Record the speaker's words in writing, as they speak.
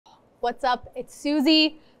What's up? It's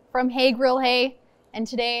Susie from Hey Grill Hey, and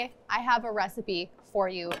today I have a recipe for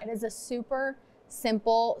you. It is a super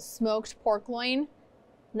simple smoked pork loin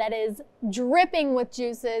that is dripping with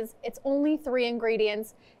juices. It's only 3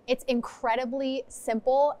 ingredients. It's incredibly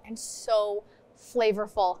simple and so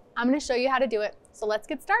flavorful. I'm gonna show you how to do it, so let's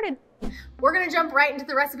get started. We're gonna jump right into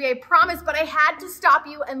the recipe, I promise, but I had to stop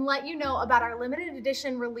you and let you know about our limited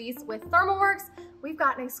edition release with ThermoWorks. We've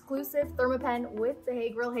got an exclusive thermopen with the Hey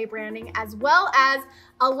Grill Hey branding, as well as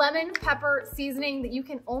a lemon pepper seasoning that you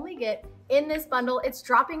can only get in this bundle. It's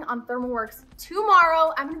dropping on ThermoWorks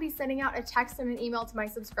tomorrow. I'm gonna be sending out a text and an email to my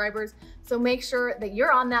subscribers, so make sure that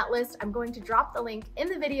you're on that list. I'm going to drop the link in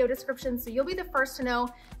the video description so you'll be the first to know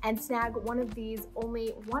and snag one of these, only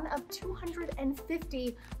one of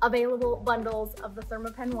 250 available bundles of the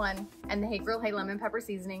Thermopen 1 and the Hey Grill Hey lemon pepper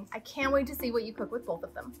seasoning. I can't wait to see what you cook with both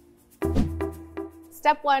of them.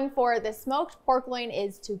 Step 1 for the smoked pork loin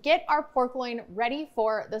is to get our pork loin ready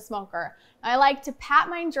for the smoker. I like to pat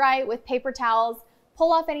mine dry with paper towels,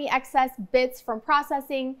 pull off any excess bits from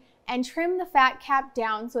processing, and trim the fat cap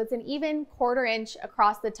down so it's an even 1/4 inch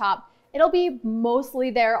across the top. It'll be mostly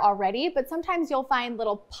there already, but sometimes you'll find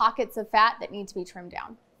little pockets of fat that need to be trimmed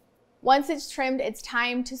down. Once it's trimmed, it's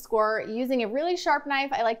time to score using a really sharp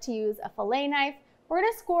knife. I like to use a fillet knife. We're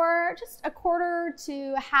gonna score just 1/4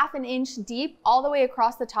 to 1/2 inch deep all the way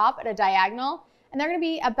across the top at a diagonal, and they're gonna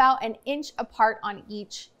be about 1 inch apart on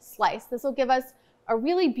each slice. This will give us a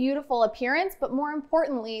really beautiful appearance, but more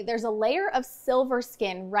importantly, there's a layer of silver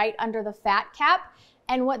skin right under the fat cap,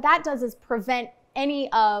 and what that does is prevent any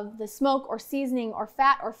of the smoke or seasoning or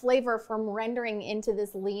fat or flavor from rendering into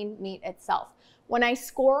this lean meat itself. When I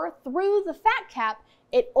score through the fat cap,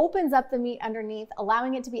 it opens up the meat underneath,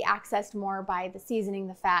 allowing it to be accessed more by the seasoning,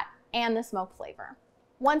 the fat, and the smoke flavor.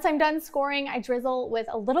 Once I'm done scoring, I drizzle with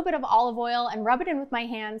a little bit of olive oil and rub it in with my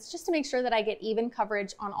hands just to make sure that I get even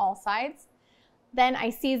coverage on all sides. Then I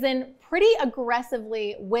season pretty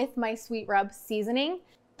aggressively with my sweet rub seasoning.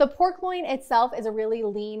 The pork loin itself is a really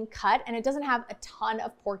lean cut and it doesn't have a ton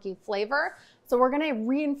of porky flavor, so we're gonna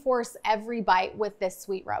reinforce every bite with this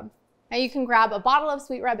sweet rub. Now you can grab a bottle of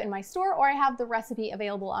sweet rub in my store, or I have the recipe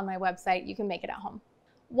available on my website. You can make it at home.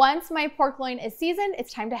 Once my pork loin is seasoned,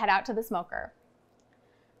 it's time to head out to the smoker.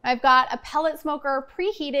 I've got a pellet smoker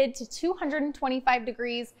preheated to 225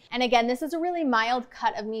 degrees. And again, this is a really mild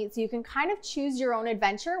cut of meat, so you can kind of choose your own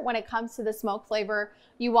adventure when it comes to the smoke flavor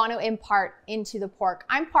you want to impart into the pork.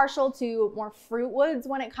 I'm partial to more fruit woods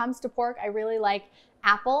when it comes to pork. I really like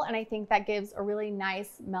apple, and I think that gives a really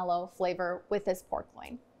nice mellow flavor with this pork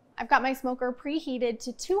loin. I've got my smoker preheated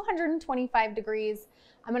to 225 degrees.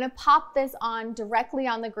 I'm gonna pop this on directly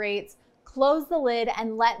on the grates, close the lid,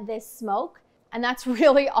 and let this smoke. And that's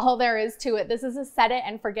really all there is to it. This is a set it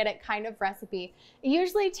and forget it kind of recipe. It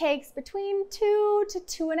usually takes between 2 to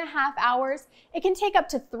 2.5 hours. It can take up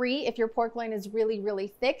to 3 if your pork loin is really, really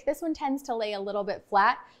thick. This one tends to lay a little bit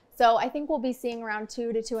flat. So I think we'll be seeing around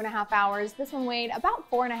 2 to 2.5 hours. This one weighed about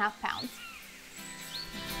 4.5 pounds.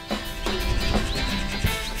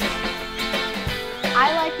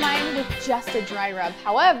 I like mine with just a dry rub.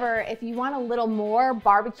 However, if you want a little more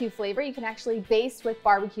barbecue flavor, you can actually baste with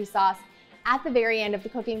barbecue sauce at the very end of the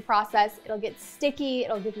cooking process. It'll get sticky,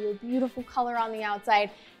 it'll give you a beautiful color on the outside,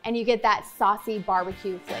 and you get that saucy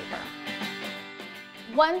barbecue flavor.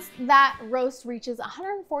 Once that roast reaches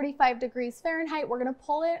 145 degrees Fahrenheit, we're gonna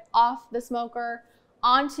pull it off the smoker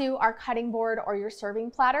onto our cutting board or your serving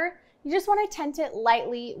platter. You just wanna tent it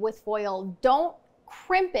lightly with foil. Don't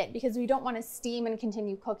crimp it because we don't want to steam and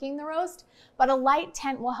continue cooking the roast, but a light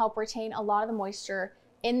tent will help retain a lot of the moisture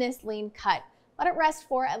in this lean cut. Let it rest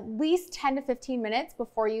for at least 10 to 15 minutes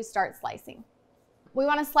before you start slicing. We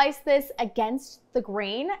want to slice this against the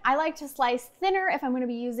grain. I like to slice thinner if I'm going to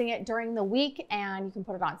be using it during the week, and you can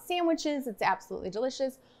put it on sandwiches. It's absolutely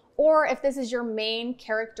delicious. Or if this is your main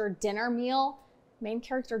character dinner meal,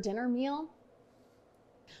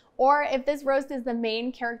 or if this roast is the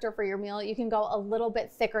main character for your meal, you can go a little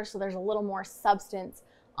bit thicker so there's a little more substance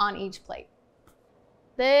on each plate.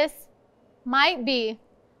 This might be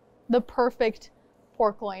the perfect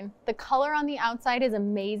pork loin. The color on the outside is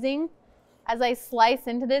amazing. As I slice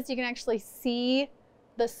into this, you can actually see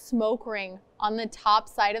the smoke ring on the top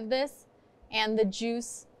side of this, and the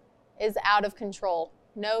juice is out of control.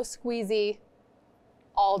 No squeezy,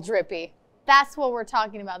 all drippy. That's what we're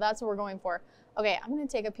talking about. That's what we're going for. Okay, I'm gonna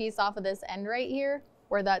take a piece off of this end right here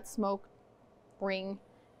where that smoke ring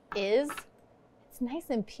is. It's nice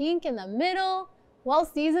and pink in the middle, well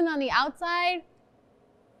seasoned on the outside.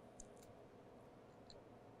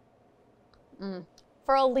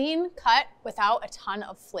 For a lean cut without a ton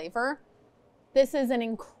of flavor, this is an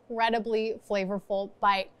incredible incredibly flavorful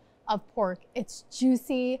bite of pork. It's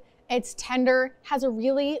juicy, it's tender, has a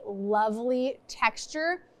really lovely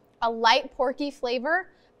texture, a light porky flavor,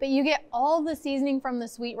 but you get all the seasoning from the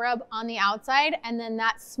sweet rub on the outside, and then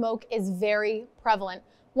that smoke is very prevalent.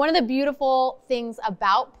 One of the beautiful things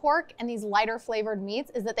about pork and these lighter flavored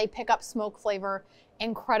meats is that they pick up smoke flavor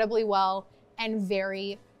incredibly well and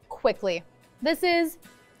very quickly. This is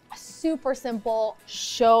a super simple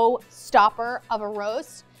showstopper of a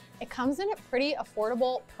roast. It comes in at pretty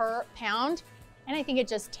affordable per pound, and I think it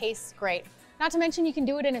just tastes great. Not to mention you can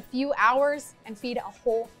do it in a few hours and feed a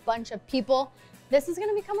whole bunch of people. This is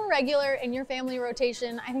gonna become a regular in your family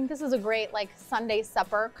rotation. I think this is a great like Sunday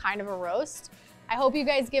supper kind of a roast. I hope you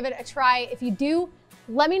guys give it a try. If you do,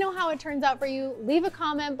 let me know how it turns out for you. Leave a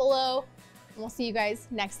comment below, and we'll see you guys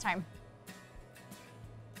next time.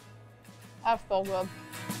 That's so good.